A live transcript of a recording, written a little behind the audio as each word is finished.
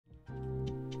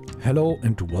Hello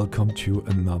and welcome to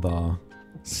another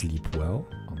Sleep Well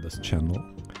on this channel.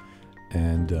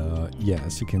 And yeah,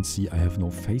 as you can see, I have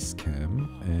no face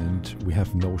cam and we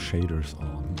have no shaders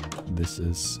on. This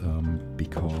is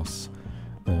because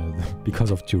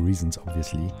of two reasons,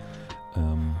 obviously.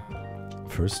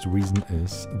 First reason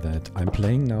is that I'm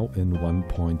playing now in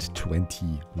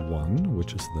 1.21,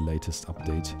 which is the latest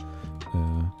update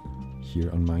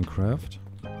here on Minecraft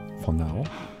for now.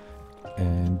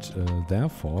 And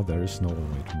therefore there is no,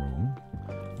 wait, wrong.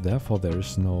 Therefore there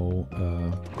is no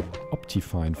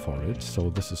Optifine for it, so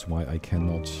this is why I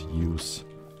cannot use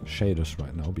shaders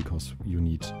right now, because you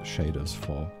need shaders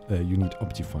for, you need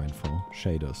Optifine for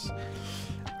shaders.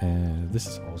 And this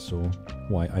is also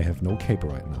why I have no cape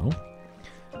right now.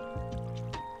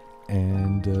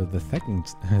 And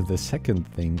the second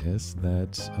thing is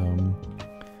that,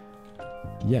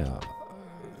 yeah,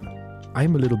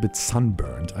 I'm a little bit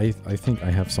sunburned. I think I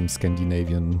have some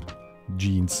Scandinavian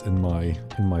genes in my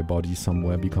body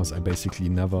somewhere, because I basically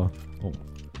never... Oh,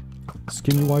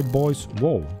 skinny white boys.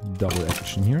 Whoa, double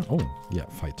action here. Oh, yeah,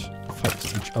 fight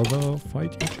each other,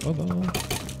 fight each other.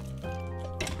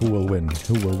 Who will win?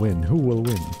 Who will win? Who will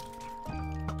win?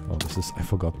 Oh, this is... I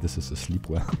forgot this is a Sleep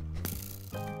Well.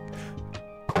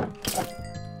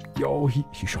 Yo, he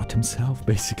shot himself,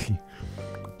 basically.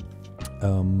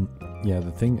 Yeah,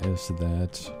 the thing is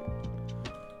that,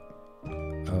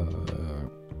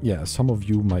 yeah, some of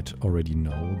you might already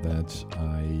know that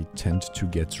I tend to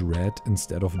get red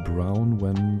instead of brown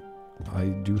when I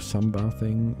do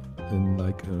sunbathing in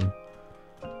like a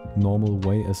normal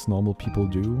way as normal people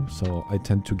do. So I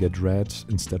tend to get red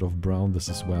instead of brown. This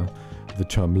is where the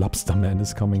term lobster man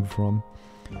is coming from.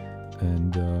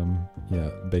 And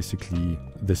yeah, basically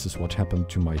this is what happened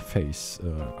to my face.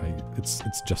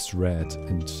 It's just red,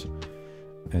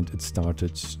 and it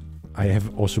started... I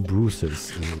have also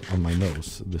bruises on my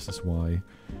nose. This is why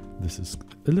this is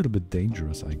a little bit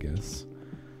dangerous, I guess.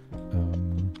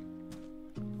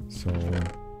 So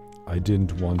I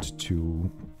didn't want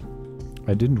you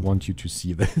to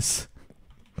see this.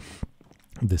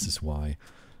 This is why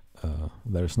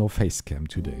there's no face cam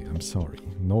today. I'm sorry.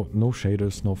 No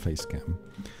shaders, no face cam.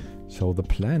 So the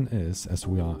plan is, as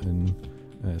we are in,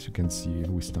 as you can see,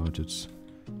 we started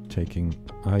taking...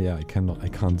 Ah yeah, I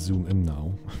can't zoom in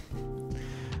now.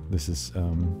 This is,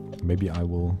 maybe I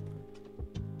will...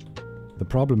 The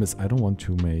problem is I don't want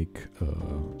to make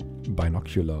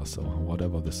binoculars or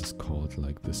whatever this is called,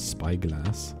 like this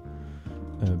spyglass,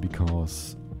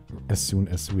 because as soon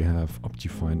as we have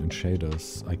Optifine and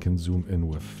shaders, I can zoom in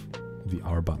with the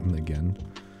R button again.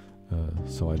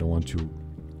 So I don't want to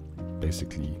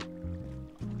basically...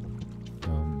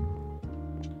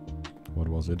 what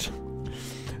was it?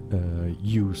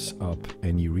 Use up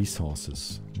any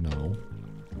resources now.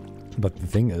 But the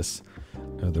thing is,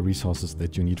 the resources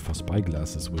that you need for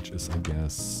spyglasses, which is, I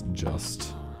guess,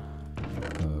 just...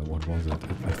 what was it?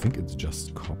 I think it's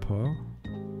just copper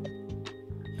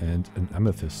and an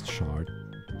amethyst shard.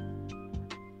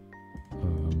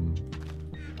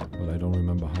 But I don't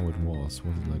remember how it was.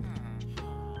 Was it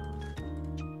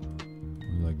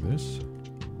like this?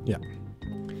 Yeah.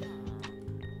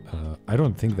 I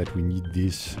don't think that we need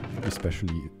these,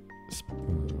 especially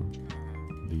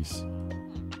these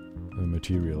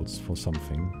materials for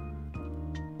something.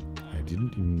 I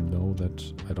didn't even know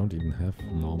that I don't even have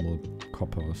normal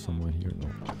copper somewhere here. No.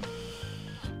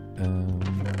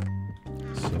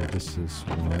 So this is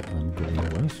why I'm going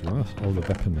west. All the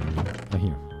weaponry are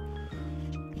here.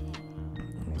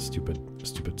 Oh,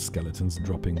 stupid skeletons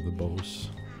dropping the bows.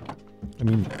 I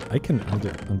mean, I can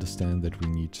understand that we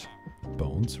need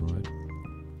bones, right?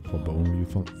 For bone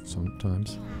meal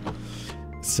sometimes.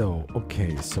 So,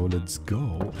 okay, so let's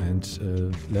go and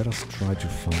let us try to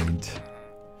find...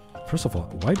 First of all,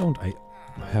 why don't I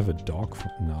have a dog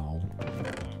now?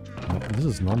 No, this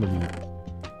is normally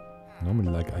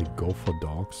like I go for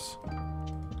dogs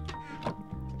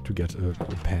to get a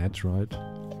pet, right?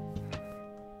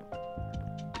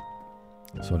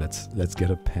 So let's get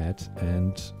a pet,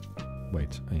 and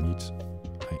wait,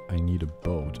 I need a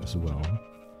boat as well,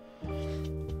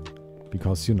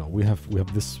 because you know we have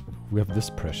this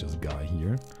precious guy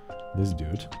here, this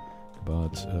dude,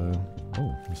 but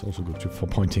oh, he's also good for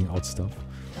pointing out stuff.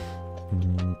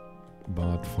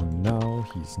 But for now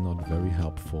he's not very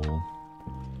helpful,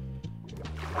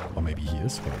 or maybe he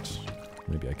is, but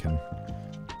maybe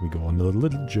we go on a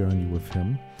little journey with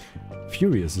him.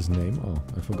 Fury is his name. Oh,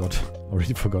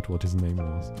 already forgot what his name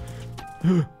was.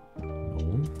 No.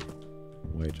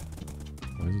 Wait.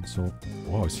 Why is it so...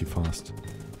 Wow, is he fast?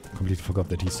 Completely forgot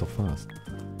that he's so fast.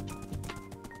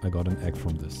 I got an egg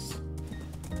from this.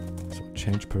 So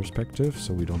change perspective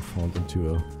so we don't fall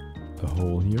into a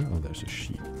hole here. Oh, there's a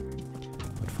sheep.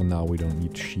 But for now we don't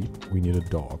need sheep, we need a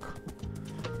dog.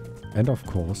 And of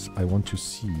course I want to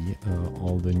see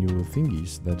all the new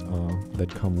thingies that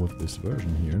come with this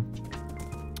version here.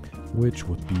 Which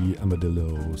would be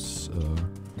armadillos.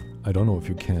 I don't know if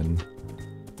you can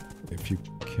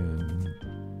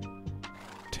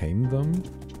tame them.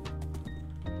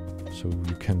 So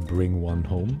you can bring one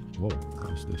home. Whoa,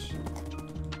 what is this?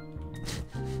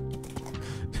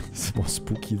 This is more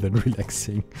spooky than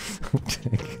relaxing.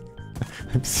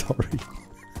 I'm sorry.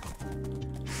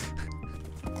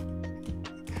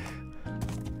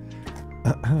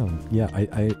 Yeah,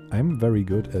 I'm very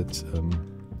good at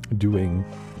doing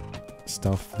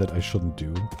stuff that I shouldn't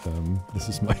do. This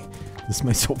is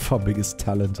my so far biggest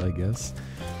talent, I guess.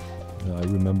 I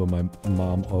remember my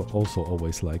mom also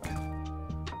always like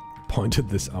pointed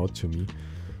this out to me.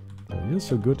 You're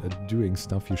so good at doing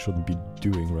stuff you shouldn't be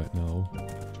doing right now.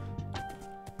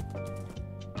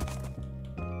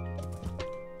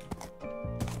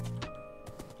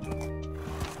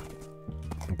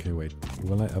 Okay, wait.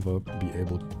 Will I ever be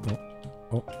able to...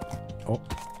 Oh.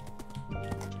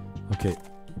 Okay.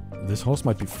 This horse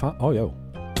might be fun. Oh, yo.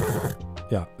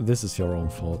 Yeah, this is your own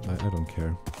fault. I don't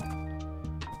care.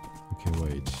 Okay,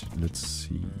 wait. Let's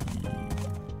see.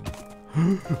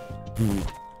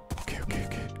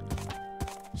 Okay.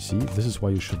 See, this is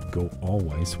why you should go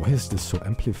always. Why is this so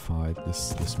amplified,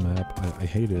 this map? I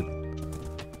hate it.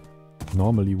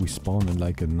 Normally we spawn in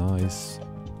like a nice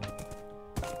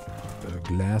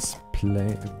glass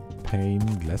pane?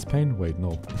 Wait,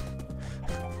 no.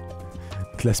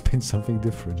 Glass pane something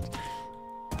different.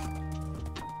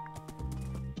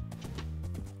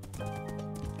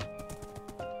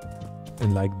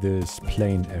 In like this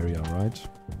plain area, right?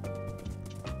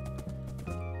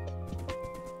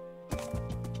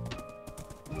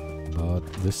 But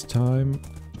this time...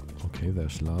 Okay,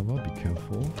 there's lava, be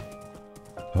careful.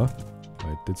 Huh?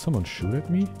 Wait, did someone shoot at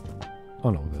me? Oh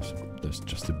no, there's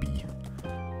just a bee.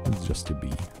 It's just a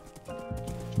bee.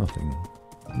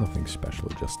 Nothing special,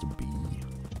 just a bee.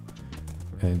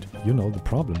 And you know, the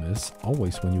problem is,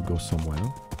 always when you go somewhere...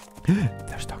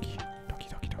 There's doggy. Doggy.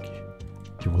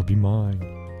 You will be mine.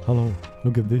 Hello,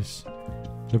 look at this.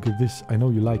 Look at this, I know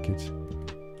you like it.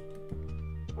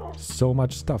 So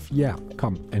much stuff. Yeah,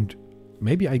 come. And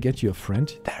maybe I get you a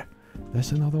friend.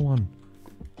 There's another one.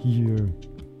 Here.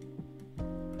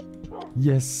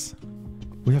 Yes.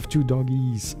 We have 2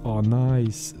 doggies. Oh,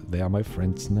 nice. They are my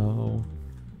friends now.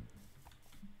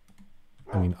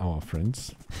 I mean, our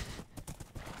friends.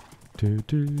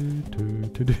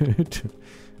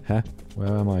 Huh?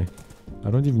 Where am I? I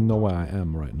don't even know where I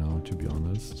am right now, to be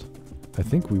honest. I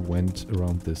think we went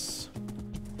around this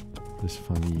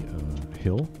funny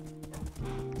hill.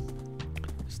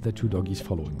 Is there 2 doggies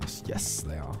following us? Yes,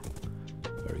 they are.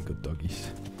 Very good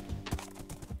doggies.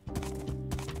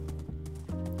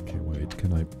 Okay, wait.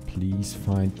 Can I please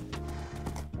find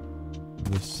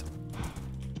this?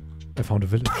 I found a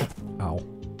village. Ow.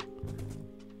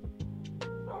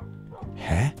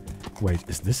 Huh? Wait,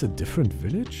 is this a different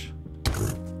village?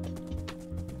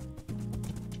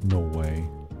 No way.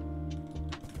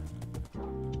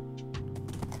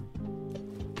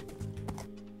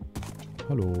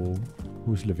 Hello.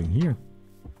 Who's living here?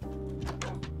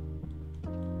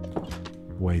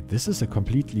 Wait, this is a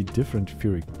completely different...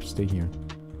 Fury, stay here.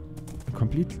 A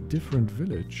completely different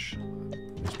village.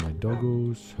 There's my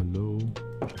doggos. Hello.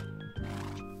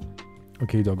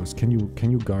 Okay, doggos,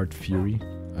 can you guard Fury?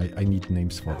 I need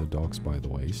names for the dogs, by the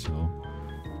way, so...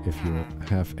 If you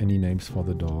have any names for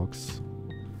the dogs,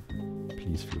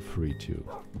 please feel free to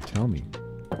tell me.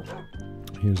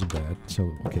 Here's a bed. So,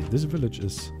 okay, this village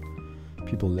is...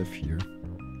 People live here.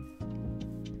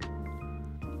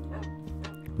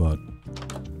 But...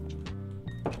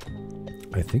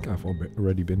 I think I've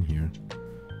already been here.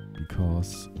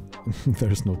 Because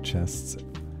there's no chests.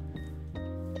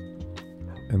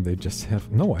 And they just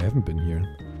have... No, I haven't been here.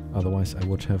 Otherwise I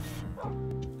would have...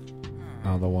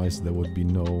 Otherwise there would be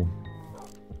no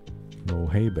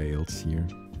hay bales here.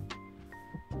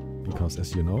 Because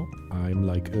as you know, I'm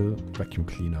like a vacuum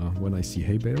cleaner. When I see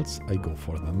hay bales, I go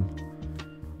for them.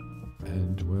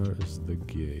 And where is the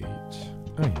gate?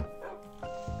 Ah, yeah.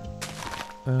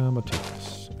 I'm gonna take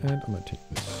this. And I'm gonna take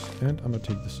this. And I'm gonna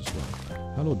take this as well.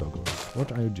 Hello doggos,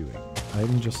 what are you doing?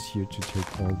 I'm just here to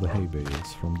take all the hay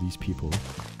bales from these people.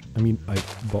 I mean, I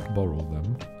borrow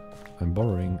them. I'm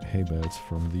borrowing hay bales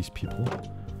from these people.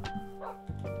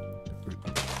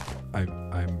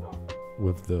 I'm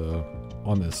with the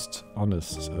honest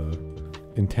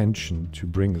intention to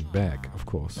bring it back, of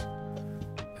course.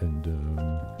 And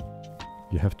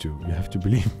You have to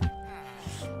believe me.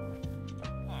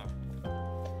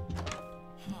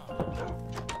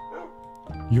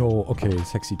 Yo, okay,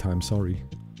 sexy time, sorry.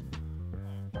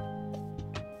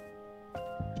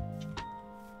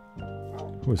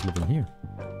 Who is living here?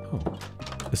 Oh,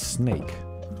 a snake.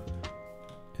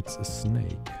 It's a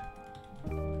snake.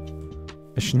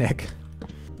 A snack.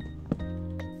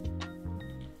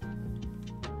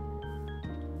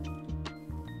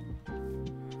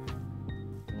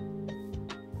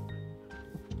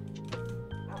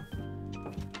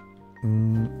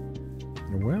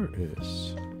 Where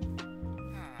is...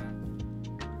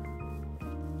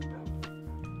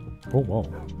 Oh wow.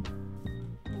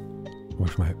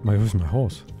 Where's my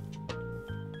horse?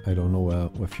 I don't know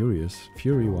where Fury is.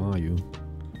 Fury, where are you?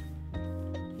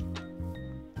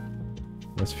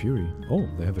 Where's Fury? Oh,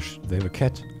 they have a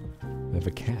cat. They have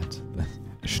a cat.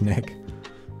 A snack.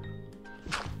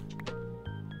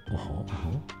 Hello.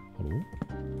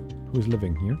 Who is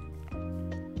living here?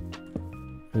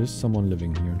 There is someone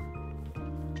living here.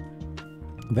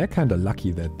 They're kind of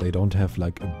lucky that they don't have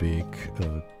like a big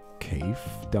cave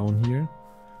down here.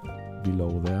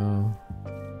 Below there.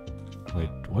 Wait,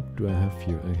 what do I have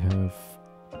here? I have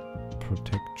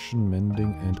protection,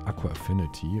 mending, and aqua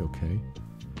affinity. Okay.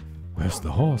 Where's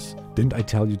the horse? Didn't I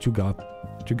tell you to guard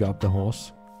the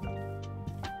horse?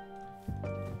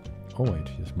 Oh wait,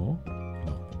 here's more?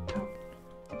 No.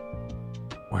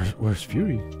 Where's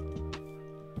Fury?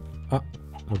 Ah,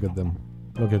 look at them.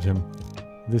 Look at him.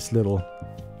 This little...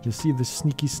 You see this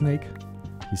sneaky snake?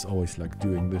 He's always like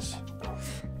doing this.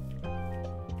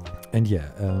 And yeah,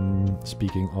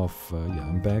 speaking of... yeah,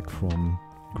 I'm back from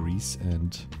Greece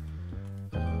and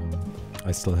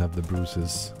I still have the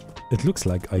bruises. It looks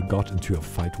like I got into a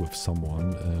fight with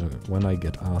someone. When I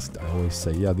get asked, I always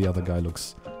say, yeah, the other guy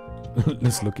looks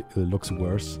looks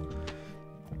worse.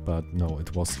 But no,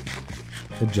 it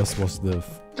just was the...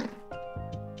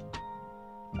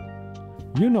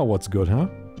 You know what's good, huh?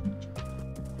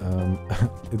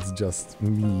 It's just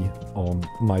me on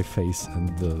my face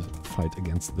and the fight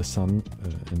against the sun,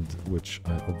 and which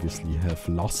I obviously have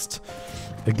lost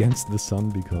against the sun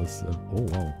because... oh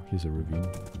wow, here's a ravine.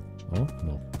 Oh,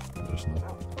 no, there's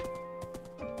not.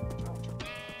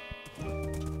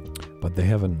 But they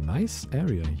have a nice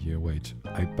area here, wait.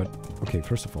 Okay,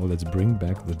 first of all, let's bring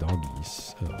back the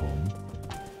doggies home.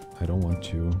 I don't want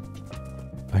to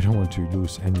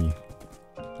lose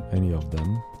any of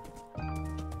them.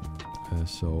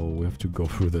 So we have to go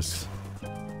through this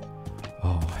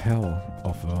hell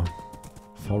of a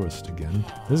forest again.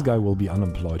 This guy will be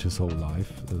unemployed his whole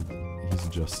life. He's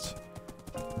just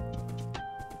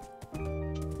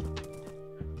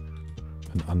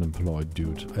an unemployed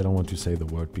dude. I don't want to say the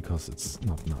word because it's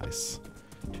not nice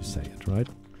to say it, right?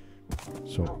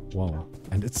 So, wow.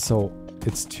 And it's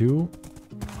too...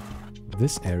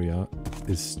 This area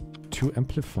is too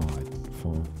amplified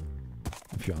for...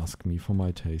 If you ask me, for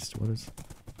my taste. What is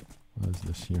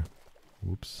this here?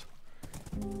 Whoops.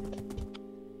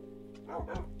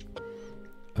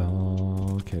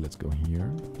 Okay, let's go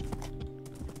here.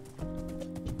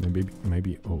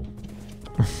 Maybe. Oh,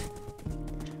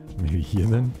 maybe here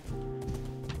then.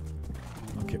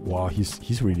 Okay. Wow,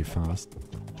 he's really fast.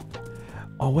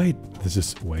 Oh wait,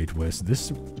 wait. Where's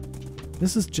this?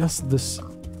 This is just this.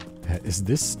 Is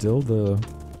this still the?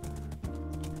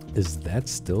 Is that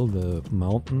still the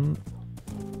mountain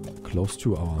close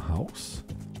to our house?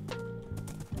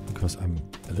 Because I'm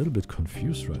a little bit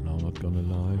confused right now, not gonna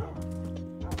lie.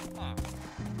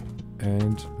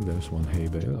 And there's one hay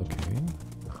bale, okay.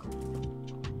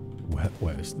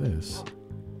 Where is this?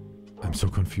 I'm so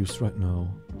confused right now.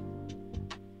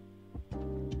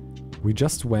 We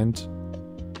just went...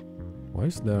 Why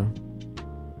is there...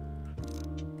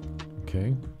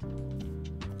 Okay.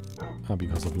 Ah,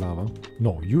 because of lava.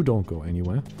 No, you don't go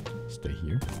anywhere. Stay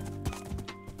here.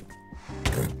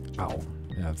 Ow.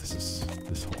 Yeah, this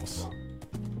horse.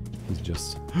 He's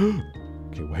just...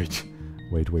 Okay, wait.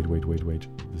 Wait.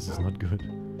 This is not good.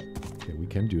 Okay, we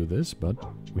can do this, but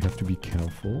we have to be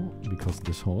careful because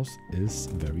this horse is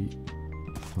very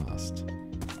fast.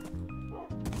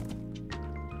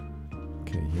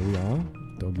 Okay, here we are.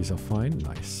 Doggies are fine.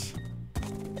 Nice.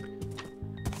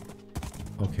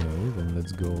 Okay, then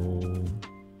let's go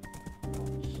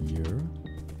here.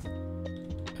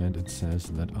 And it says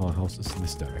that our house is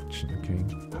this direction, okay?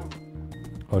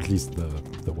 Or at least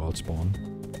the wild spawn,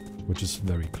 which is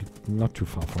not too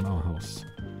far from our house.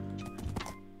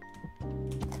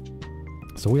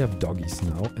 So we have doggies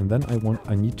now, and then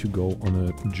I need to go on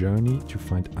a journey to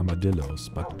find armadillos,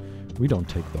 but we don't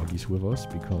take doggies with us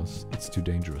because it's too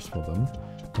dangerous for them.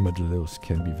 armadillos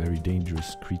can be very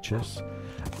dangerous creatures.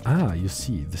 Ah, you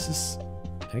see, this is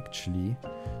actually...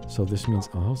 So this means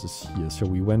our house is here. So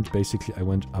we went, basically, I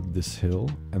went up this hill,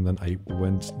 and then I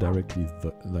went directly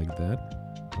like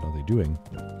that. What are they doing?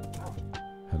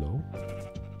 Hello?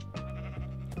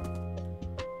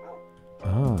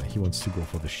 Ah, he wants to go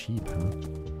for the sheep, huh?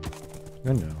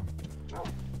 No, no.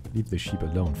 Leave the sheep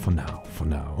alone for now, for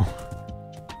now.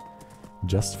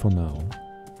 Just for now.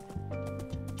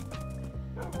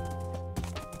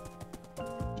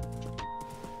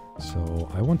 So,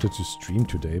 I wanted to stream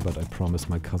today, but I promised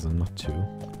my cousin not to.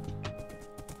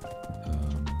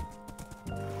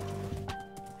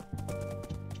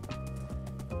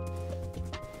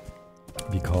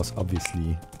 Because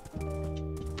obviously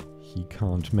he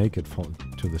can't make it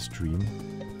to the stream.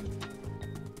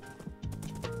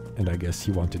 And I guess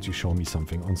he wanted to show me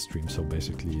something on stream, so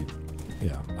basically,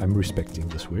 yeah, I'm respecting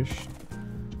this wish.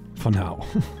 For now.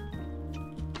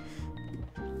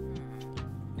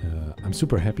 I'm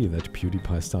super happy that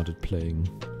PewDiePie started playing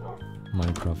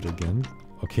Minecraft again.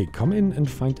 Okay, come in and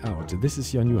find out. This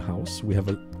is your new house. We have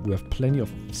plenty of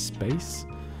space,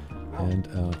 and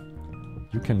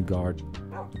you can guard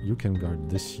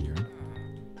this here.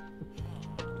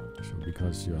 So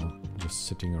because you're just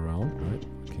sitting around, right?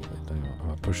 Okay,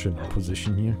 I'll push in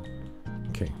position here.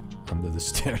 Okay, under the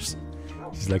stairs.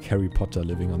 He's like Harry Potter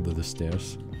living under the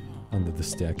stairs, under the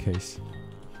staircase.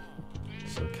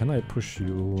 So can I push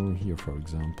you here, for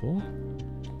example?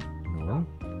 No,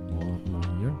 more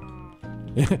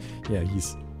here. Yeah,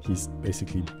 he's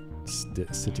basically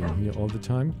sitting here all the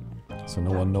time, so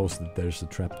no one knows that there's a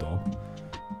trapdoor,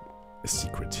 a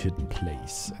secret hidden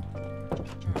place.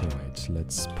 Okay, wait.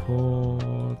 Let's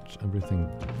put everything.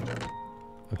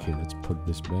 Okay, let's put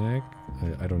this back.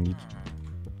 I don't need.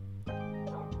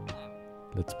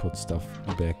 Let's put stuff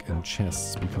back in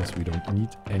chests, because we don't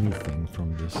need anything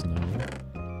from this now.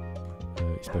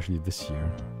 Especially this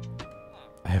year.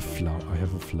 I have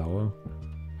a flour.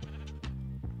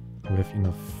 We have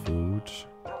enough food.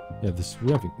 Yeah,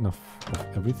 we have enough of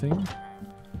everything.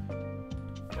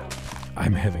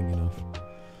 I'm having enough.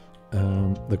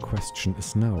 The question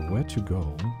is now where to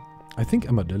go. I think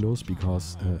Armadillos,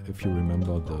 because if you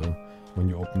remember when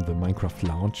you open the Minecraft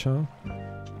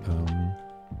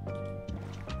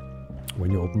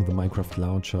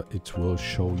launcher, it will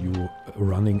show you a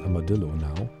running armadillo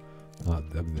now.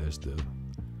 There's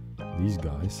these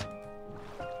guys.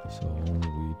 So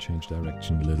we change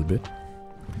direction a little bit.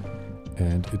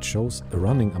 And it shows a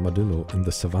running armadillo in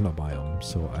the savanna biome.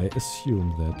 So I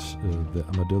assume that the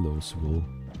armadillos will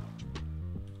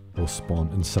spawn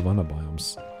in savanna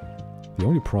biomes. The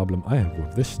only problem I have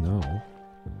with this now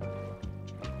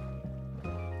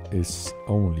is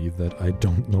only that I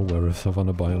don't know where a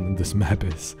savanna biome in this map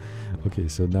is. Okay,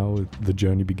 so now the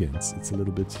journey begins. It's a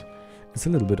little bit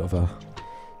of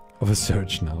a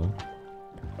search now.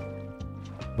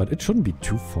 But it shouldn't be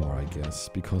too far, I guess,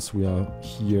 because we are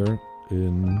here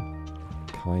in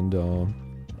kinda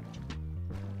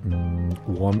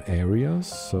warm areas,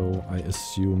 so I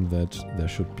assume that there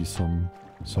should be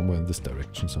somewhere in this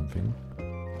direction something.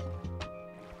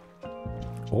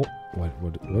 Oh,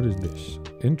 what is this?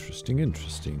 Interesting.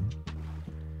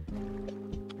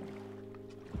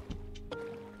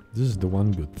 This is the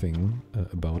one good thing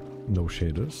about no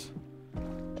shaders.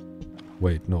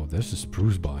 Wait, no, there's a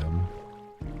spruce biome.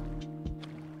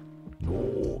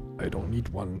 No, I don't need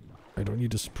one. I don't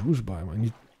need a spruce biome. I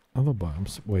need other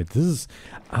biomes. Wait, this is...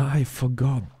 I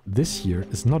forgot. This here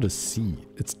is not a sea.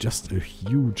 It's just a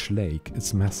huge lake.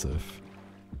 It's massive.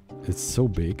 It's so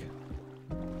big.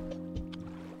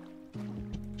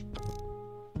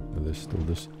 There's still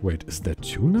this... Wait, is that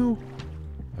two now?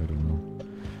 I don't know.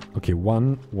 Okay,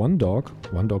 one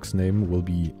dog's name will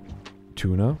be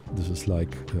Tuna. This is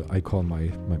like... I call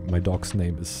my dog's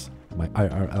name is... My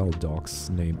IRL dog's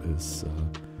name is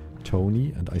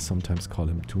Tony, and I sometimes call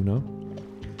him Tuna.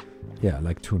 Yeah,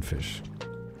 like Toonfish.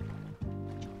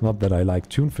 Not that I like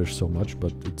Toonfish so much,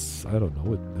 but it's... I don't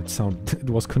know, it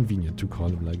was convenient to call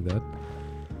him like that.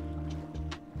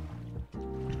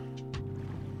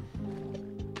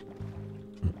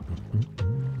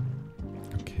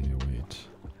 Okay, wait.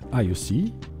 Ah, you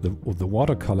see? The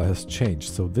watercolor has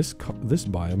changed, so this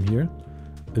biome here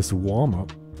is warmer.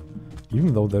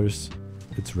 Even though it's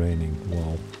raining.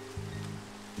 Wow.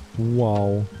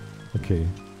 Wow. Okay.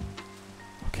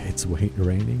 Okay, it's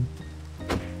raining.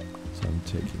 So I'm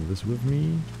taking this with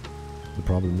me. The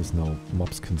problem is now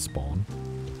mobs can spawn.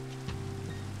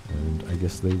 And I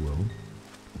guess they will.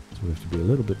 So we have to be a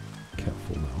little bit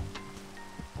careful now.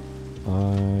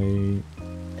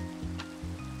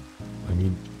 I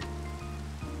mean,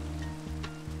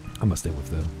 I must stay with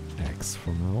the axe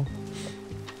for now.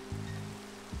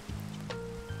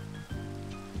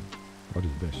 What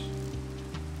is this?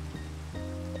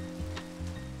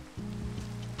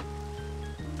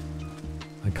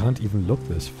 I can't even look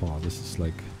this far. This is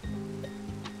like...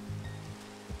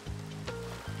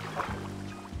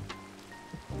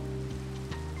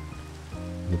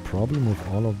 The problem with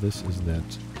all of this is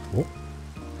that... Oh!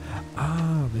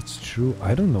 Ah, that's true.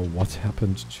 I don't know what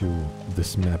happened to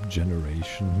this map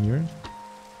generation here.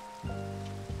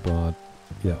 But,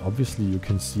 yeah, obviously you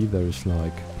can see there's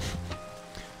like...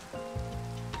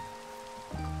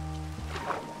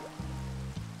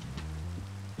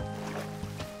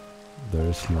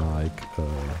 There's like...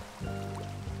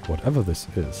 whatever this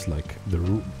is, like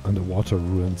the underwater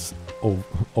ruins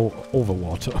over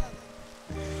water.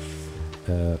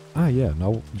 Yeah,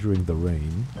 now during the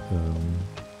rain,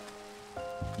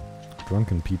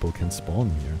 drunken people can spawn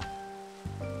here.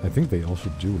 I think they also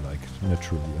do, like,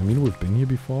 naturally. I mean, we've been here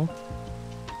before.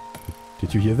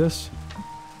 Did you hear this?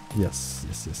 Yes,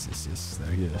 yes,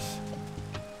 there he is.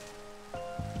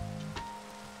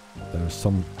 There's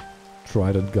some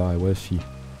trident guy, where's he?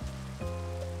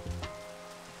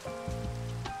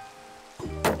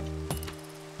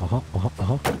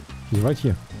 He's right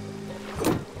here.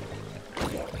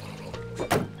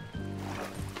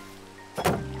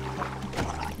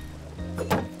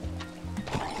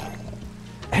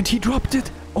 And he dropped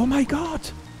it! Oh my god!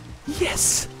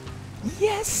 Yes!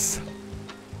 Yes!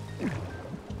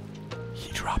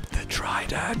 He dropped the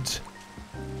trident!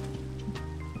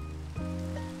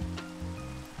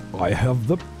 I have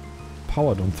the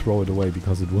power. Don't throw it away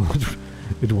because it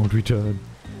won't return.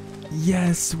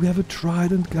 Yes, we have a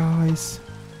trident, guys.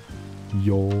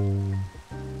 Yo.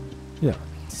 Yeah,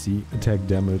 see, attack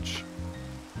damage.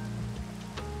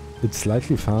 It's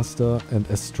slightly faster and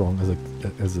as strong as a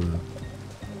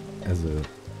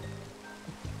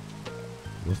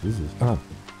what is this? Ah,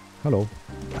 hello.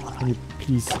 Can you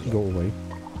please go away?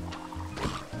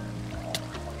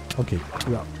 Okay,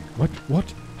 yeah.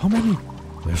 What? How many?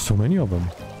 There's so many of them.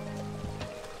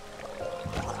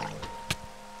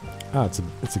 Ah, it's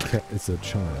a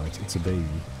child. It's a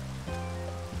baby.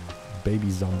 Baby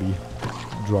zombie.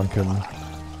 Drunken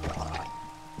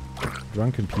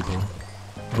people.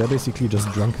 They're basically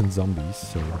just drunken zombies,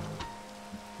 so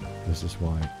this is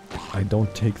why I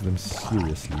don't take them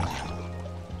seriously.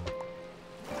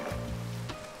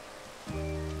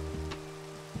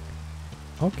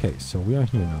 Okay, so we are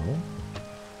here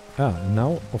now.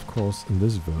 Now, of course, in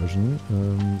this version,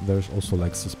 there's also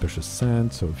like suspicious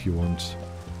sand, so if you want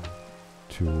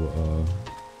to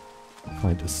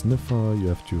find a sniffer, you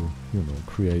have to, you know,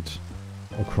 create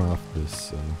or craft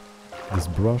this this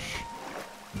brush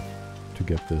to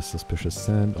get the suspicious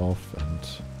sand off, and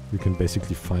you can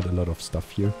basically find a lot of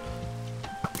stuff here.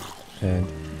 And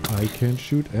I can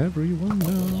shoot everyone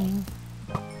now.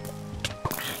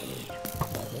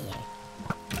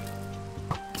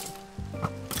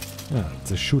 Yeah,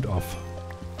 it's a shoot off.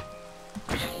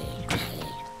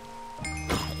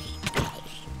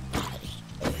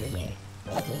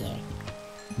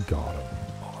 Got them,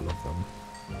 all of them.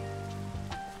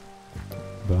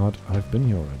 But I've been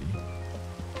here already.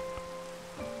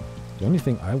 The only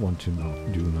thing I want to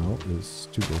do now is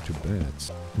to go to bed.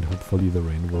 And hopefully the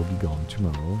rain will be gone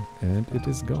tomorrow. And it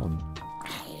is gone.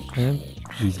 And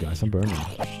these guys are burning.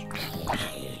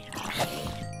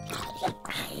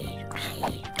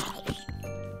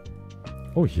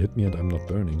 Oh, he hit me and I'm not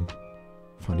burning.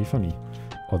 Funny, funny.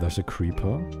 Oh, there's a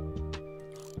creeper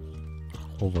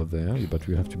over there, but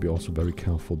we have to be also very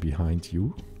careful behind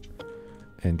you.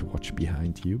 And watch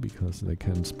behind you, because they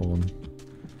can spawn,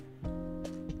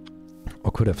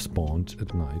 or could have spawned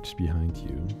at night behind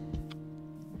you.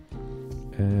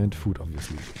 And food,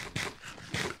 obviously.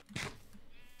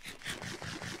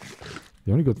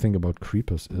 The only good thing about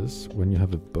creepers is, when you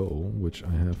have a bow, which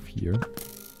I have here,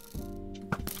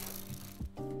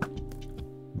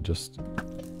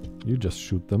 you just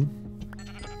shoot them.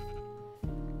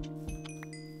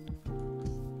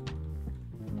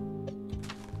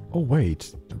 Oh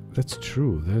wait, that's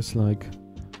true. There's like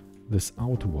this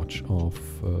outwatch of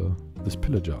this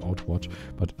pillager outwatch.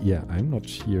 But yeah, I'm not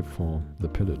here for the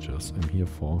pillagers. I'm here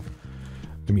for...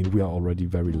 I mean, we are already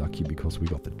very lucky because we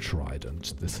got the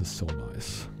trident. This is so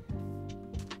nice.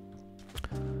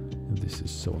 This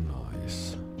is so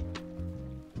nice.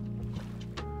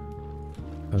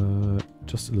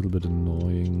 Just a little bit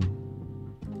annoying.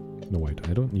 No, wait,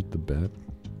 I don't need the bed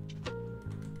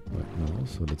right now,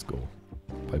 so let's go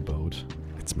by boat.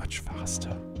 It's much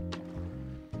faster.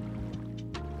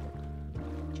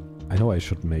 I know I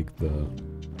should make the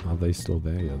Are they still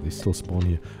there? Yeah, they still spawn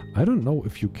here. I don't know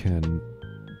if you can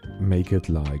make it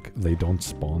like they don't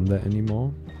spawn there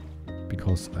anymore.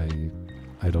 Because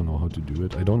I don't know how to do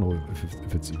it. I don't know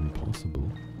if it's even possible.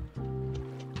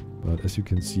 But as you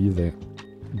can see, they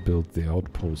build the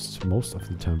outposts most of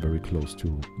the time very close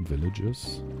to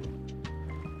villages.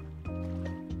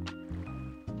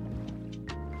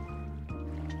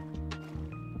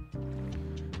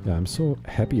 Yeah, I'm so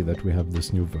happy that we have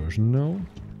this new version now.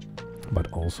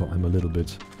 But also I'm a little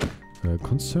bit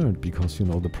concerned because, you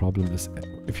know, the problem is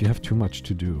if you have too much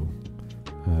to do,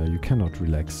 you cannot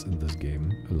relax in this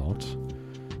game a lot.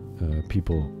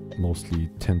 People mostly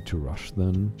tend to rush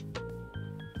then.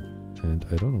 And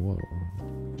I don't know what...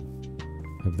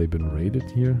 Have they been raided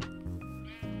here?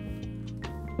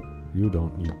 You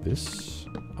don't need this.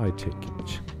 I take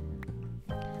it.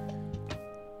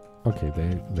 Okay,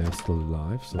 they're still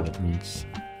alive, so that means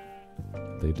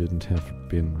they didn't have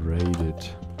been raided.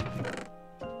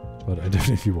 But I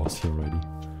definitely was here already.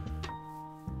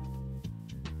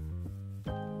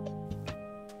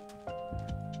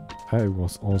 I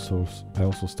also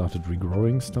started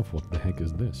regrowing stuff. What the heck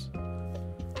is this?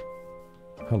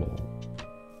 Hello.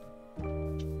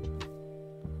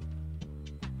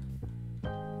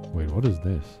 Wait, what is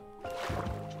this?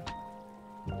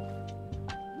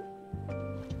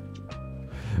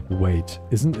 Wait,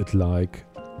 isn't it like...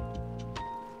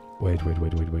 Wait.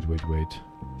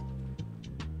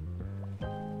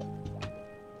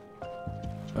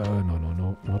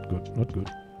 No, not good.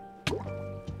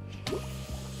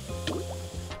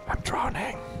 I'm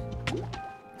drowning.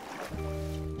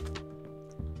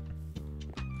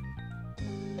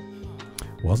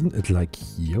 Wasn't it like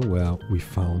here where we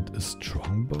found a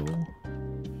strongbow?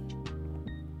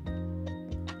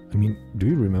 I mean, do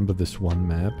you remember this one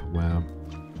map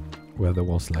where there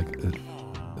was like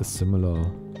a similar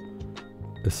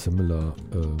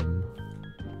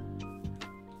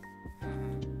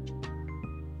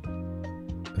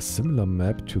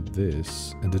map to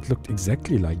this, and it looked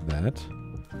exactly like that.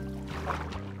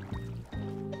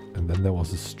 And then there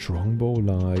was a strongbow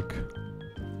like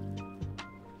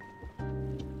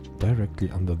directly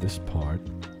under this part.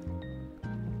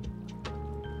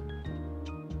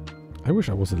 I wish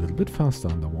I was a little bit faster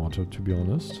underwater, to be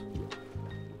honest.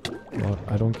 But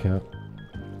I don't care.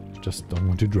 Just don't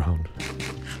want to drown.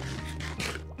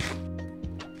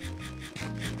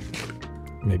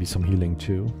 Maybe some healing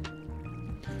too.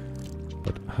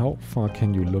 But how far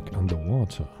can you look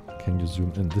underwater? Can you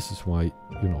zoom in? This is why,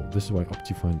 you know, this is why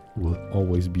Optifine will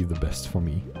always be the best for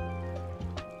me.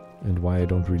 And why I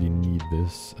don't really need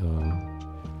this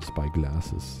spy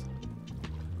glasses.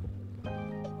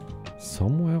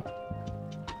 Somewhere...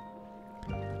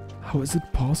 How is it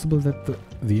possible that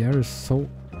the air is so...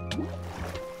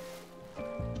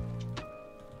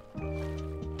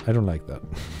 I don't like that.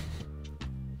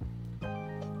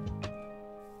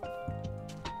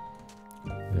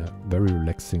 Yeah, very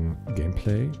relaxing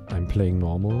gameplay. I'm playing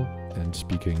normal and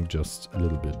speaking just a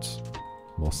little bit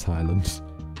more silent.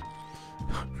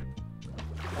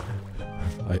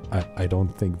 I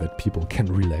don't think that people can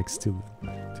relax to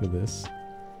this.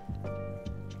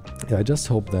 Yeah, I just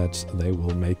hope that they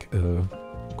will make a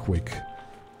quick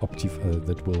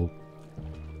that will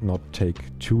not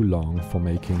take too long for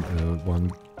making a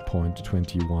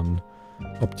 1.21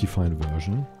 Optifine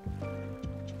version.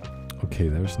 Okay,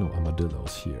 there's no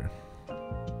armadillos here.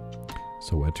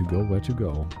 So where to go, where to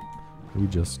go? We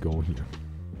just go here.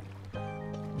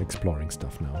 Exploring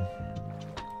stuff now.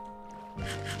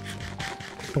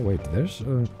 Oh wait, there's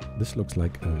this looks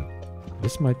like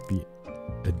this might be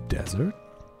a desert?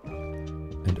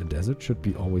 And a desert should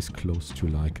be always close to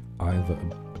like either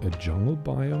a jungle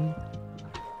biome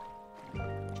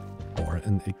or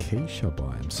an acacia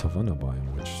biome, savanna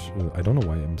biome, which I don't know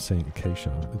why I'm saying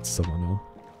acacia, it's savanna.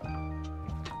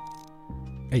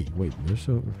 Hey, wait, there's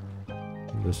a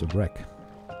wreck.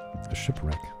 A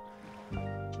shipwreck.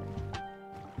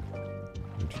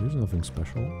 Which is nothing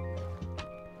special.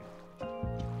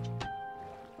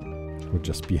 Would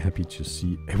just be happy to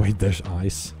see... Hey, wait, there's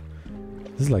ice.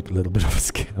 This is like a little bit of a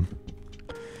scam.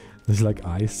 There's like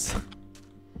ice.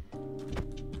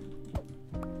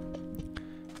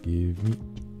 Give me...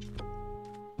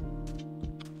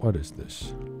 What is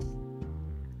this?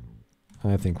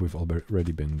 I think we've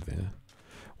already been there.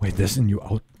 Wait, there's a new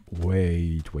out...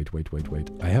 Wait.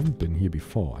 I haven't been here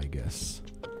before, I guess.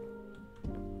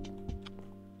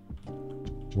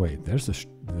 Wait, there's a...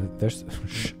 There's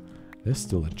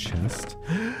still a chest.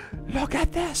 Look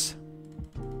at this!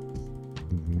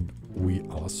 We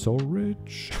are so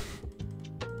rich.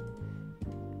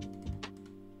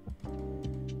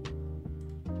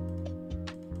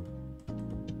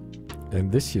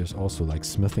 And this year's also like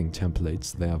smithing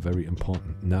templates, they are very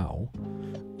important now.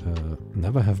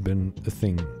 Never have been a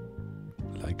thing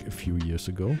like a few years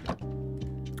ago.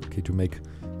 Okay, to make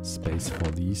space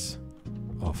for these.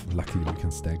 Oh, luckily we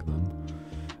can stack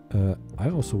them. I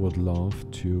also would love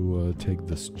to take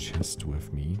this chest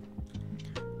with me.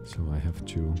 So I have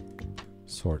to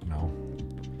sort now.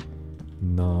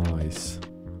 Nice.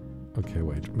 Okay,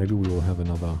 wait. Maybe we will have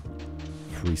another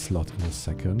free slot in a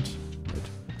second. Wait.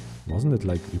 Wasn't it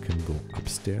like you can go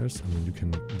upstairs and then you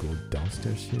can go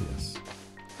downstairs here? Yes.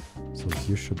 So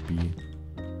here should be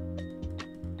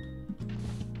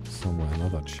somewhere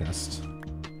another chest.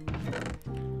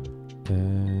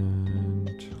 And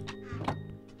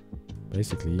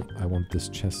basically I want this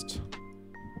chest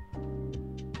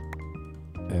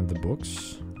and the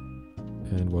books.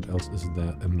 And what else is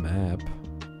there? A map.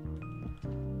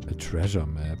 A treasure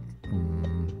map.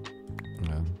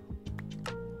 Yeah.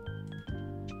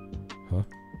 Huh?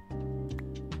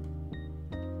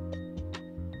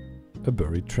 A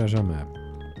buried treasure map.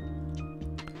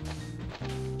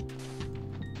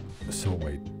 So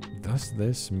wait, does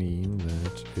this mean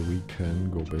that we can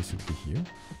go basically here?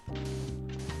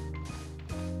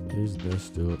 Is there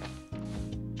still...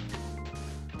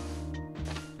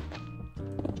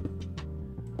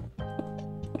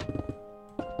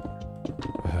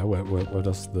 Where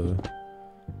does the...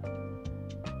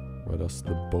 Where does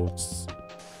the boats...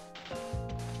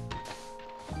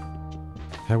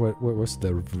 Where's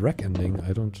the wreck ending?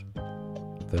 I don't...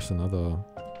 There's another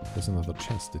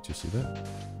chest. Did you see that?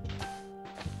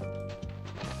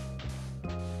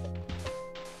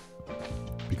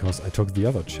 Because I took the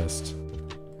other chest.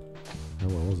 Oh,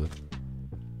 where was it?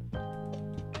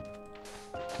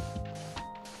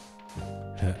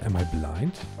 Am I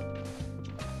blind?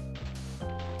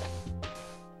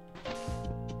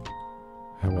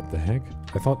 What the heck?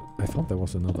 I thought there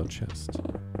was another chest.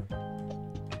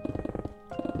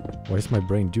 Why is my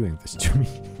brain doing this to me?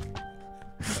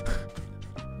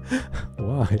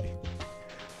 Why?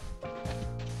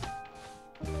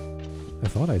 I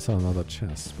thought I saw another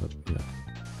chest, but yeah.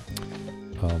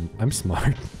 I'm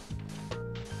smart.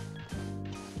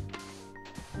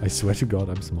 I swear to God,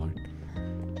 I'm smart.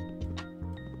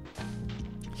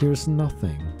 Here's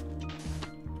nothing.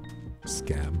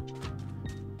 Scam.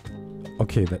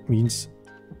 Okay, that means...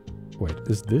 Wait,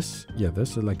 is this... Yeah,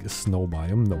 there's like a snow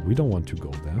biome. No, we don't want to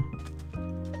go there.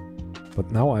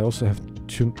 But now I also have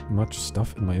too much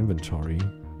stuff in my inventory.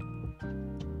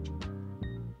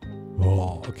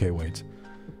 Oh, okay, wait.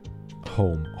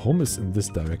 Home. Home is in this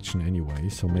direction anyway,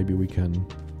 so maybe we can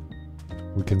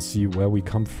see where we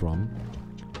come from.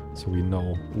 So we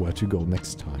know where to go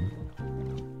next time.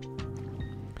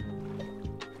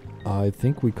 I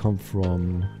think we come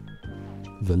from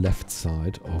the left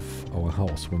side of our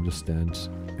house. When you stand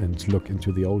and look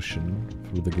into the ocean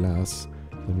through the glass,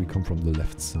 then we come from the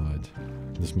left side.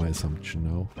 This is my assumption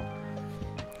now.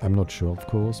 I'm not sure, of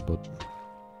course, but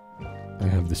I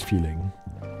have this feeling.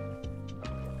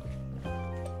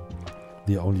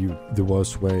 The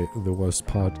worst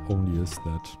part only is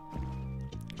that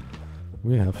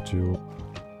we have to...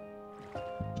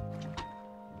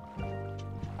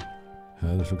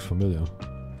 Yeah, this looks familiar.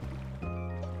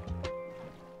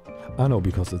 Ah no,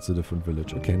 because it's a different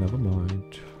village. Okay, never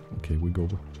mind. Okay, we go.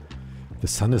 The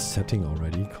sun is setting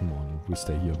already. Come on, we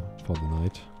stay here for the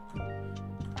night.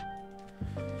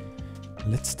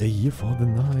 Let's stay here for the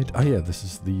night. Ah yeah, this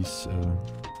is these...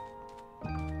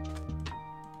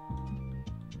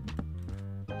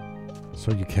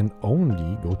 So you can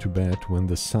only go to bed when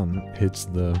the sun hits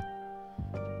the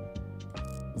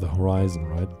horizon,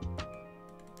 right?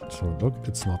 So look,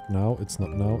 it's not now, it's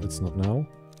not now, it's not now.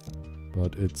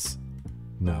 But it's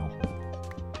now.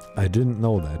 I didn't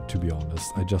know that, to be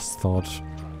honest. I just thought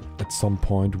at some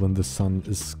point when the sun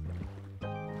is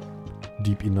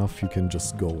deep enough you can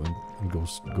just go and go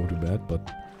to bed. But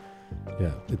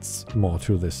yeah, it's more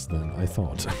to this than I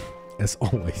thought, as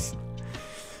always.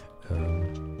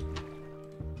 Okay,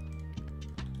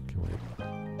 wait.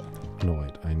 No,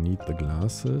 wait, I need the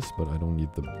glasses, but I don't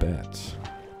need the bed.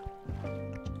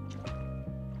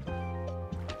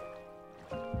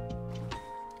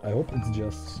 I hope it's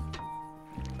just...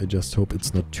 I just hope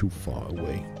it's not too far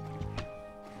away.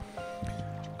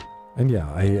 And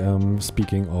yeah,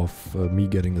 speaking of me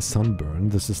getting a sunburn,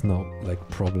 this is now like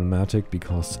problematic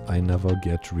because I never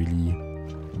get really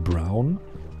brown.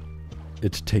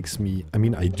 It takes me... I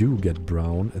mean, I do get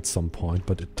brown at some point,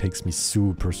 but it takes me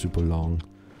super long.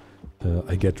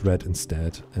 I get red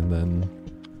instead, and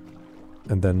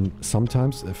then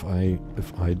sometimes if I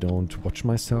don't watch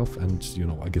myself and, you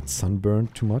know, I get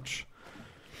sunburned too much,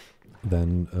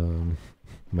 then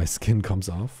my skin comes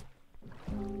off.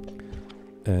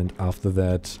 And after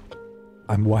that,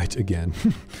 I'm white again.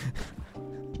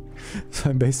 So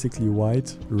I'm basically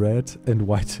white, red, and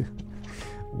white,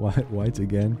 white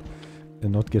again,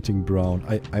 and not getting brown.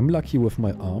 I'm lucky with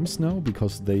my arms now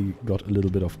because they got a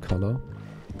little bit of color,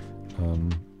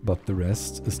 but the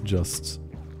rest is just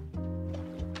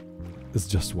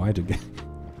white again.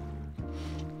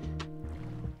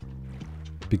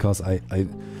 Because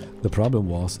the problem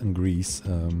was in Greece,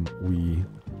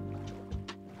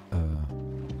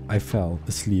 I fell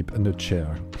asleep in a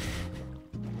chair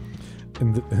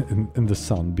in the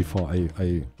sun before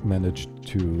I managed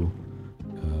to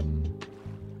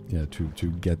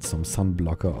to get some sun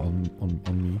blocker on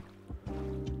me.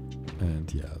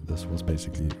 And yeah, this was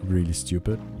basically really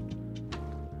stupid.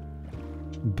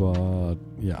 But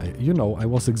yeah, I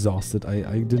was exhausted.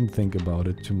 I didn't think about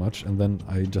it too much, and then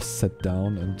I just sat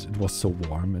down and it was so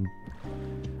warm and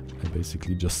I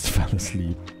basically just fell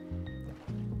asleep.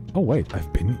 Oh wait,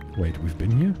 we've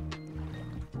been here?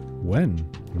 When?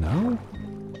 Now?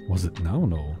 Was it now?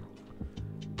 No.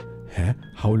 Huh?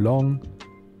 How long?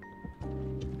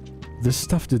 This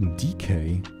stuff didn't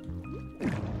decay.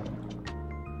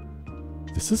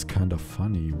 This is kind of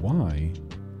funny. Why?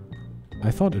 I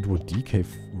thought it would decay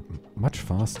much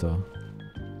faster.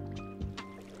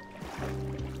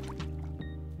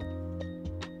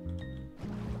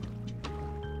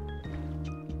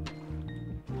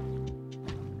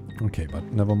 Okay, but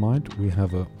never mind. We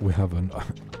have an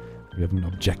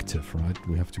objective, right?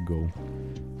 We have to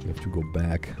go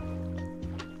back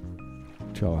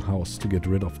to our house to get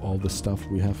rid of all the stuff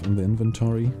we have in the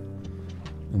inventory,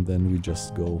 and then we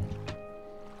just go.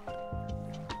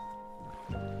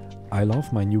 I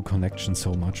love my new connection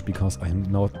so much because I'm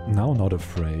now not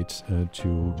afraid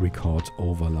to record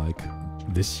over like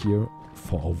this year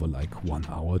for over like 1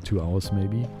 hour, 2 hours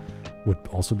maybe. Would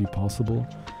also be possible.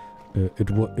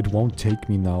 It won't take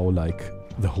me now like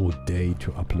the whole day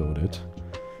to upload it.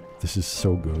 This is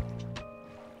so good.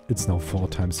 It's now 4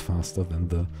 times faster than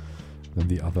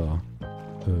the other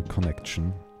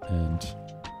connection, and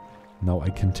now I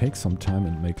can take some time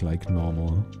and make like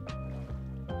normal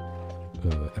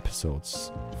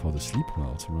episodes for the sleep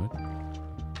wells, right?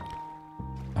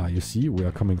 Ah, you see, we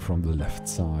are coming from the left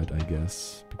side, I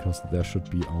guess, because there should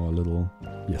be our little...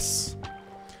 Yes,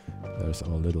 there's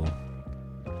our little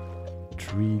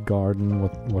tree garden,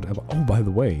 whatever. Oh, by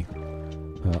the way,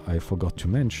 I forgot to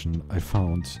mention, I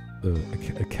found a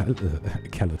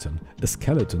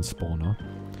skeleton spawner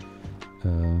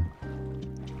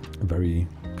very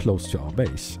close to our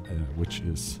base, which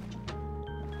is...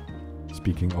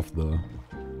 Speaking of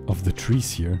the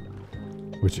trees here,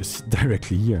 which is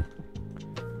directly here.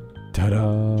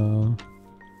 Ta-da!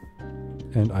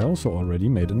 And I also already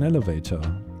made an elevator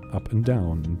up and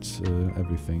down and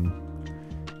everything.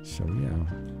 So yeah,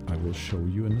 I will show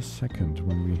you in a second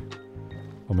when we,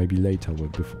 or maybe later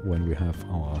when we have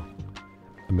our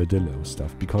armadillo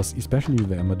stuff, because especially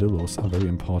the armadillos are very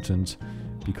important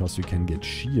because you can get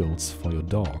shields for your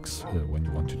dogs when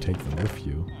you want to take them with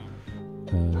you.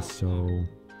 So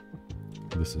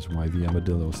this is why the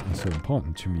armadillos are so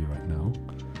important to me right now.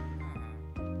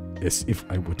 As if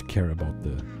I would care about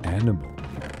the animal.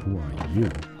 Who are you?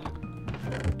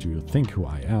 What do you think who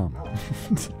I am?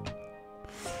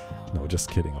 No, just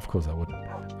kidding. Of course I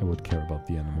would care about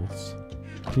the animals.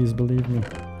 Please believe me.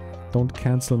 Don't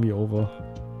cancel me over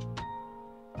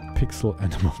pixel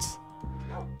animals.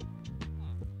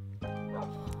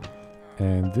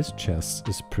 And this chest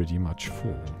is pretty much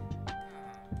full.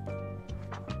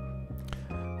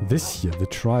 This here, the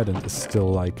trident is still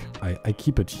like... I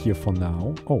keep it here for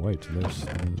now. Oh wait, there's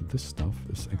this stuff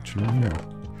is actually here.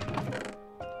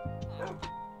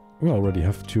 We already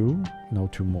have 2. Now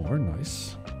 2 more.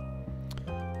 Nice.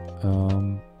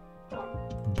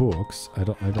 Books. I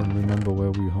don't remember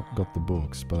where we got the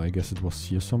books, but I guess it was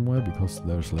here somewhere because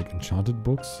there's like enchanted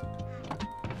books.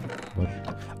 But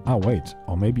ah wait,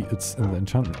 or maybe it's in the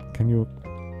enchantment. Can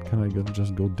I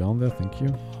just go down there? Thank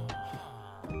you.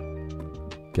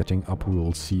 Getting up, we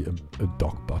will see a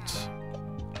dog butt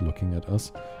looking at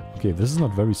us. Okay, this is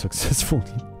not very successful.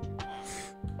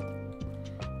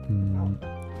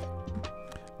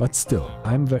 But still,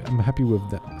 I'm happy with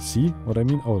that. See what I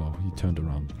mean? Oh no, he turned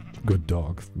around. Good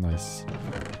dog, nice.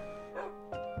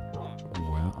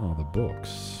 Where are the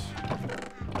books?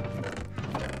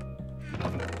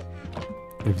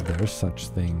 If there's such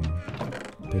thing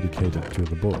dedicated to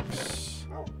the books.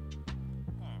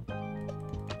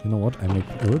 You know what, I make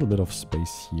a little bit of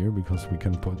space here because we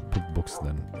can put books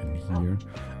then in here.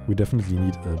 We definitely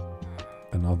need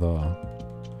another...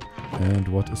 And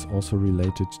what is also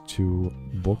related to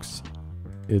books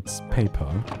it's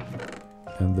paper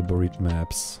and the buried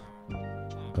maps.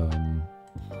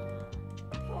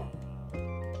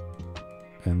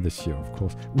 And this year, of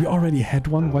course. We already had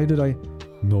one? Why did I...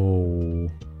 No.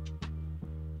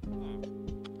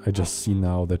 I just see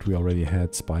now that we already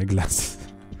had spyglass.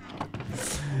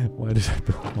 Why did I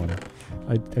build one?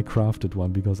 I crafted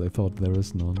one because I thought there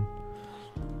is none.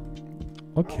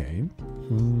 Okay.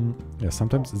 Yeah,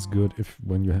 sometimes it's good if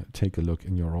when you take a look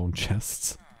in your own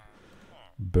chests.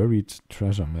 Buried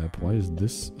treasure map. Why is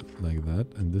this like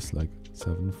that and this like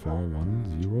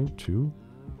 74102?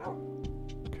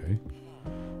 Okay.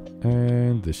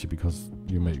 And this because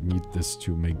you may need this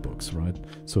to make books, right?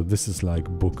 So this is like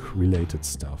book related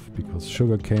stuff because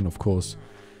sugarcane, of course,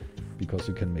 because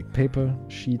you can make paper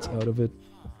sheets out of it.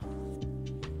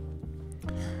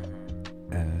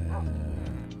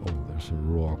 Oh, there's a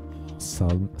raw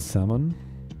salmon.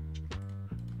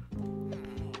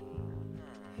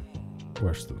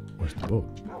 Where's the boat?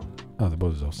 Ah, the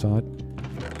boat is outside.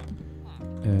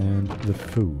 And the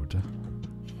food.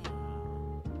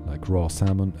 Like raw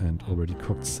salmon and already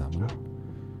cooked salmon.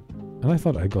 And I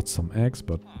thought I got some eggs,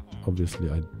 but obviously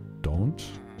I don't.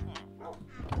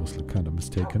 I was kind of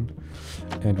mistaken.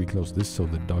 And we close this so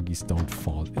the doggies don't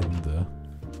fall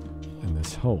in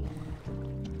this hole.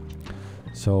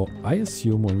 So I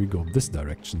assume when we go this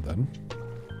direction then.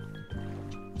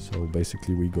 So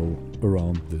basically we go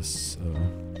around this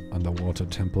underwater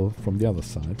temple from the other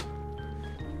side.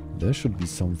 There should be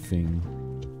something.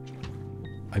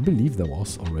 I believe there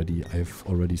was already. I've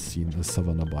already seen a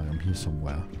savanna biome here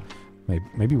somewhere.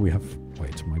 Maybe we have.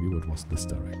 Wait, maybe it was this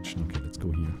direction. Okay, let's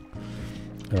go here.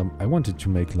 I wanted to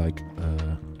make like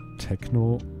a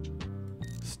techno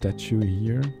statue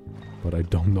here, but I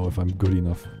don't know if I'm good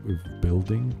enough with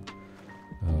building.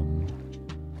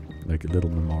 Like a little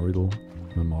memorial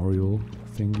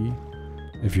thingy.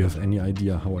 If you have any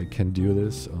idea how I can do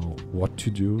this or what to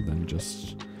do, then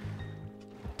just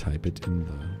type it in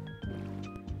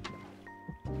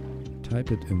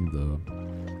the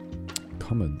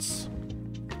comments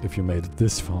if you made it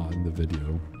this far in the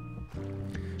video,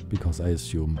 because I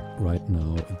assume right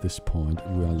now at this point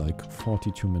we are like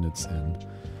 42 minutes in.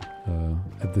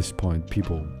 At this point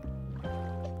people,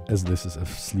 as this is a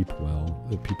sleep well,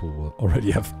 people will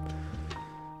already have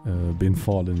been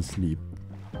fallen asleep.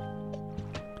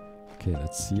 Okay,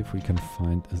 let's see if we can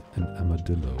find an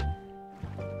armadillo.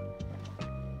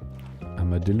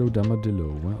 Armadillo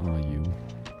damadillo, where are you?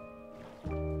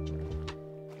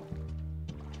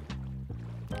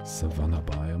 Savanna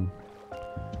biome.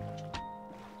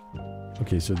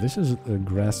 Okay, so this is a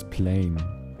grass plain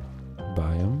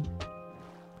biome.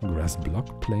 Grass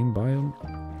block plain biome.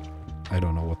 I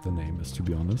don't know what the name is, to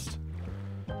be honest.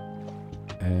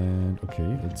 And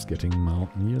okay, it's getting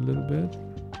mountainy a little bit.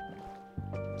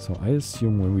 So I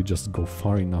assume when we just go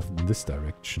far enough in this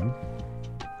direction.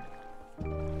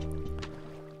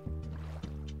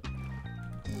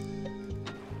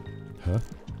 Huh?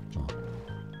 Oh.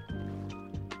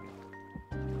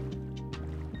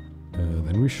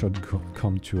 Then we should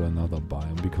come to another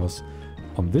biome, because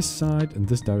on this side, in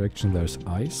this direction, there's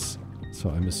ice. So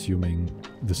I'm assuming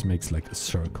this makes like a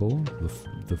circle,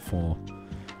 the four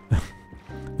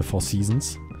the 4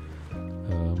 seasons.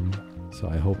 So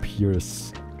I hope here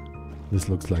is. This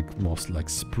looks like most like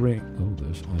spring. Oh,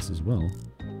 there's ice as well.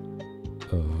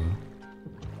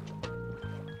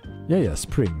 Yeah,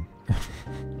 spring.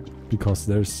 Because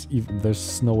there's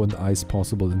snow and ice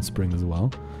possible in spring as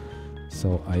well.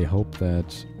 So I hope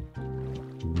that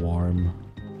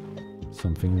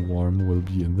something warm will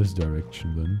be in this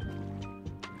direction then.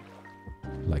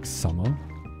 Like summer.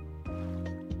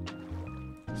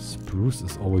 Spruce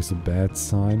is always a bad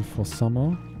sign for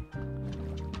summer.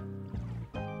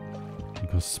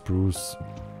 Because spruce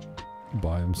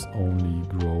biomes only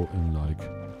grow in like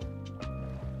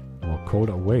more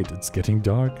colder. Wait, it's getting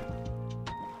dark.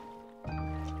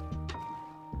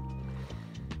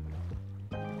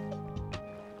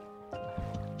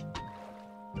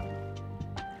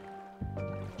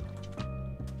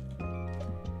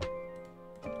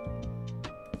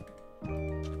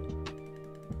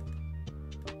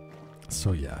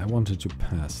 So yeah, I wanted to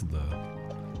pass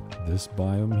this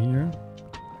biome here.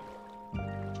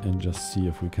 And just see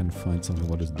if we can find something.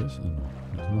 What is this? Oh no,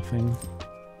 there's nothing.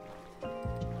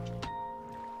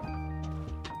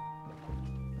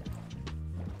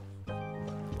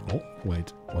 Oh,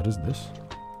 wait, what is this?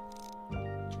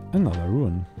 Another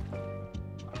ruin.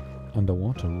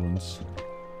 Underwater ruins.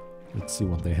 Let's see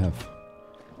what they have.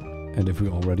 And if we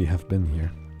already have been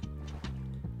here.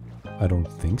 I don't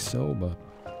think so, but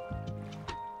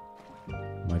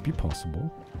might be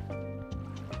possible.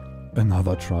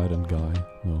 Another trident guy.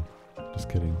 No, just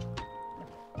kidding.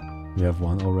 We have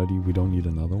one already. We don't need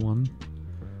another one.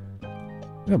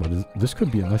 Yeah, but this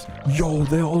could be a nice... Yo,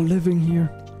 they're all living here.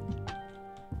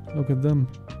 Look at them.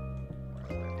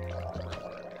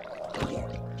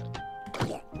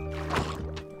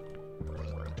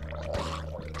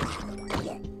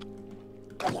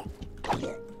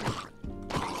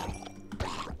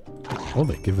 Oh,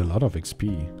 they give a lot of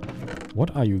XP.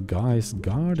 What are you guys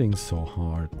guarding so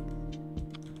hard?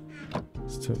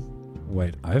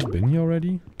 Wait, I've been here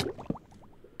already?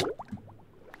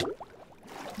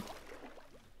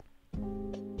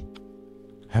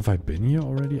 Have I been here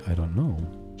already? I don't know.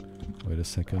 Wait a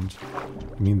second.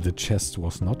 I mean, the chest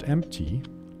was not empty.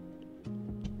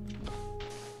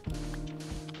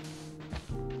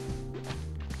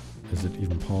 Is it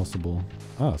even possible?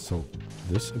 Ah, so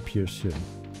this appears here.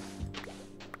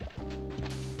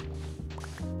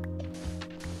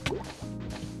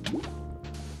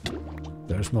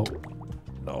 There's no...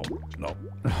 No.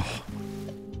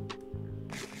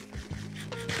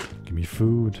 Give me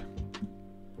food.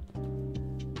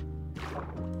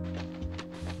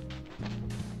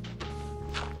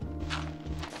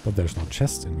 But there's no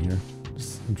chest in here.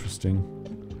 It's interesting.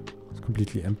 It's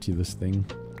completely empty, this thing.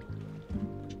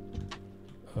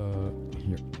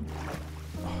 Here.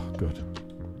 Oh, good.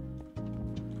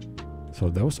 So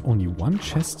there was only one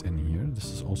chest in here. This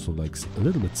is also like a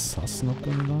little bit sus, not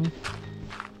gonna lie.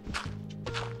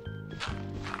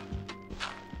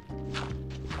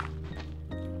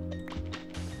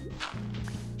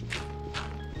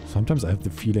 Sometimes I have the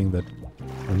feeling that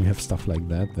when you have stuff like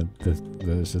that,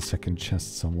 there's a second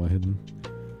chest somewhere hidden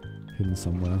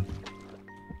somewhere.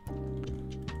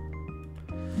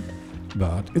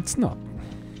 But it's not.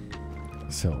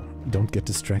 So don't get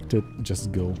distracted,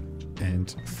 just go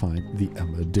and find the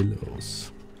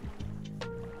armadillos.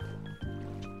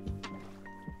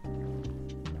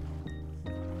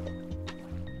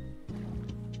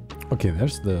 Okay,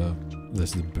 there's the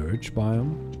birch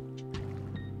biome.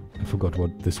 I forgot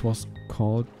what this was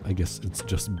called. I guess it's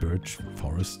just birch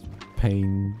forest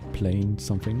plain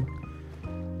something.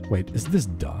 Wait, is this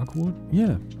dark wood?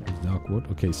 Yeah, it's dark wood.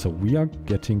 Okay, so we are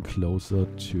getting closer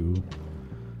to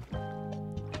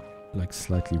like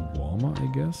slightly warmer, I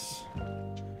guess.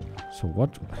 So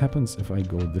what happens if I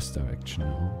go this direction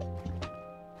now?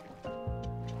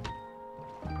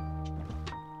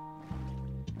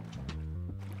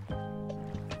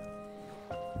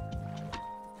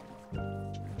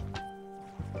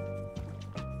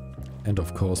 And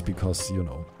of course, because, you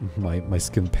know, my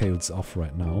skin pales off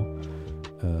right now,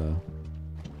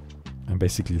 I'm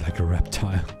basically like a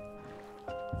reptile.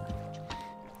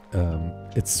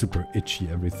 It's super itchy,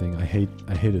 everything. I hate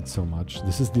it so much.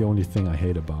 This is the only thing I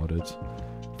hate about it.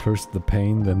 First the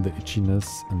pain, then the itchiness,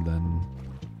 and then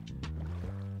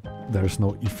there's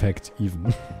no effect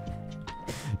even.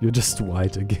 You're just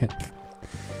white again.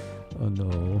 Oh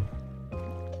no.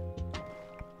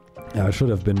 Yeah, I should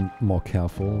have been more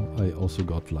careful. I also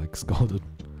got like scalded.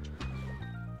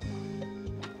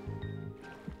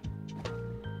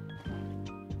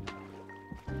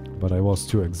 But I was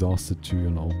too exhausted to, you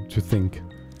know, to think.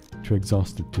 Too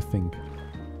exhausted to think.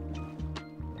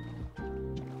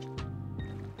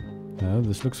 Yeah,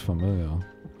 this looks familiar.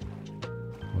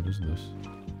 What is this?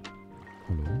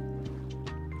 Hello?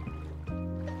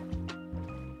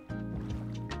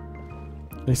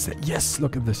 They say, yes,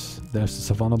 look at this. There's the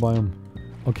savanna biome.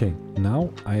 Okay,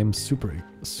 now I am super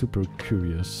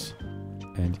curious.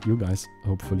 And you guys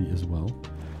hopefully as well.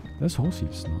 There's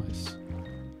horses, nice.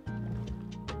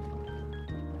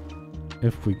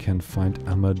 If we can find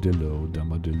Armadillo,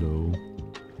 Damadillo.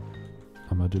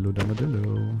 Armadillo,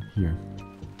 Damadillo. Here.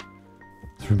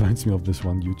 This reminds me of this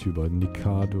one YouTuber,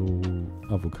 Nikado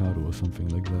Avocado or something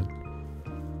like that.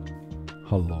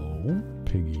 Hello,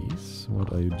 piggies.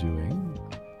 What are you doing?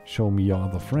 Show me your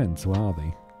other friends. Where are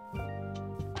they?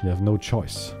 You have no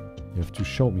choice. You have to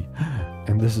show me.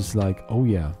 And this is like, oh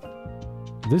yeah.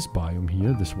 This biome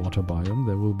here, this water biome,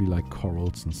 there will be like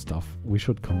corals and stuff. We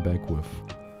should come back with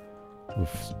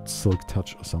silk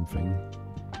touch or something.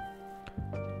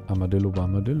 Armadillo,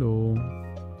 armadillo.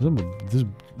 This is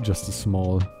just a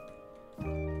small...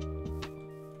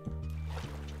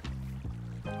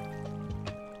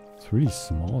 It's really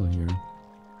small here.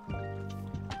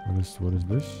 What is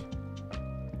this?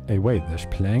 Hey, wait, there's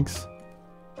planks?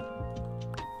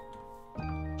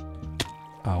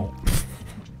 Ow.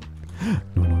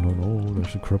 No,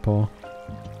 there's a cripper.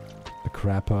 A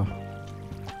crapper.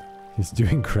 He's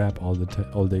doing crap all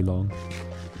day long.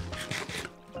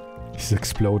 He's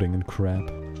exploding in crap.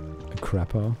 A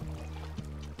crapper.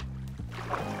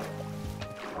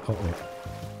 Uh-oh.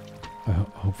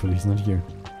 Hopefully he's not here.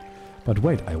 But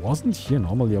wait, I wasn't here.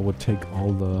 Normally I would take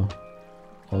all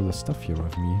the stuff here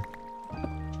with me.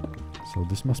 So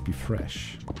this must be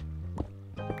fresh.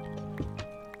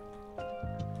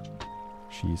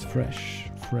 She's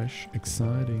fresh,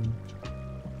 exciting.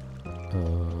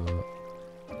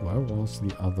 Where was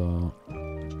the other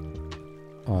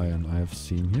iron I have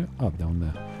seen here? Oh, down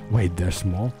there. Wait, there's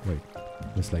more? Wait,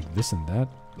 there's like this and that.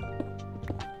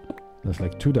 There's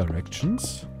like 2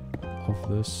 directions of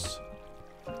this.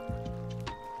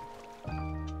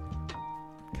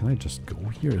 Can I just go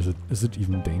here? Is it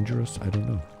even dangerous? I don't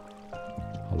know.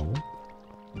 Hello?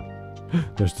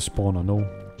 There's the spawner, no.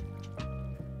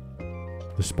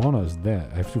 The spawner is there.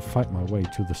 I have to fight my way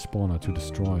to the spawner to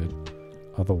destroy it.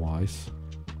 Otherwise...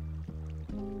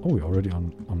 Oh, we're already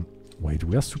on... Wait,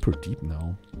 we are super deep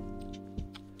now.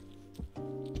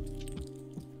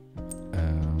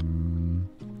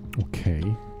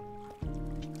 Okay.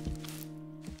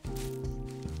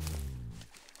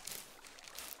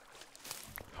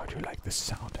 How do you like this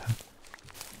sound, huh?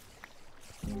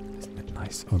 Isn't it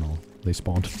nice? Oh no, they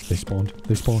spawned.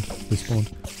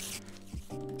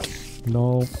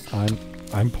 No,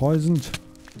 I'm poisoned.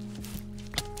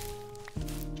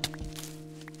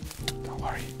 Don't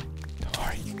worry.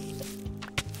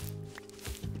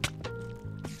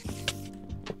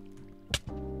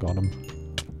 Got him.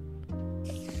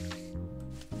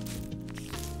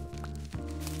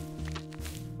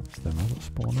 Is there another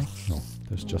spawner? No,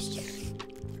 there's just...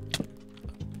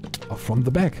 Oh, from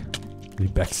the back! They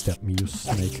backstabbed me, you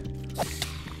snake.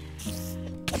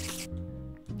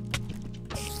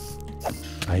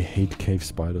 I hate cave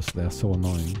spiders, they're so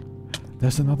annoying.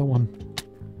 There's another one!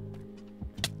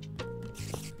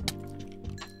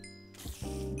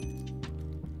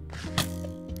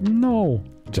 No!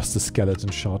 Just a skeleton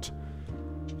shot.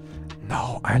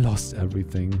 No, I lost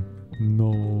everything.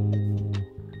 No.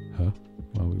 Huh?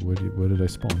 Well, where did I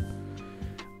spawn?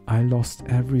 I lost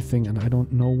everything and I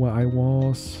don't know where I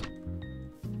was.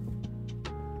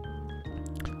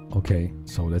 Okay,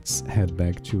 so let's head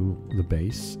back to the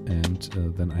base and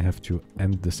then I have to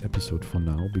end this episode for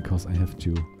now because I have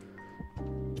to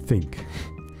think.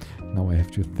 Now I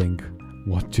have to think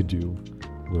what to do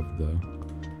with the...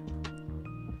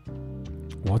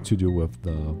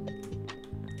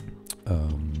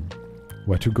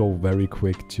 where to go very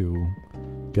quick to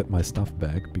get my stuff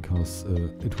back because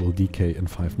it will decay in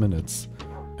 5 minutes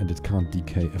and it can't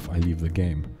decay if I leave the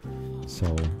game.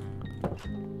 So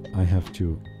I have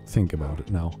to think about it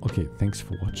now. Okay, thanks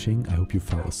for watching. I hope you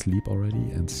fell asleep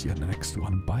already and see you in the next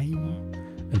one. Bye!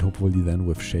 And hopefully then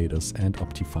with shaders and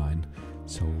Optifine.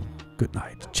 So good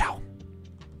night. Ciao!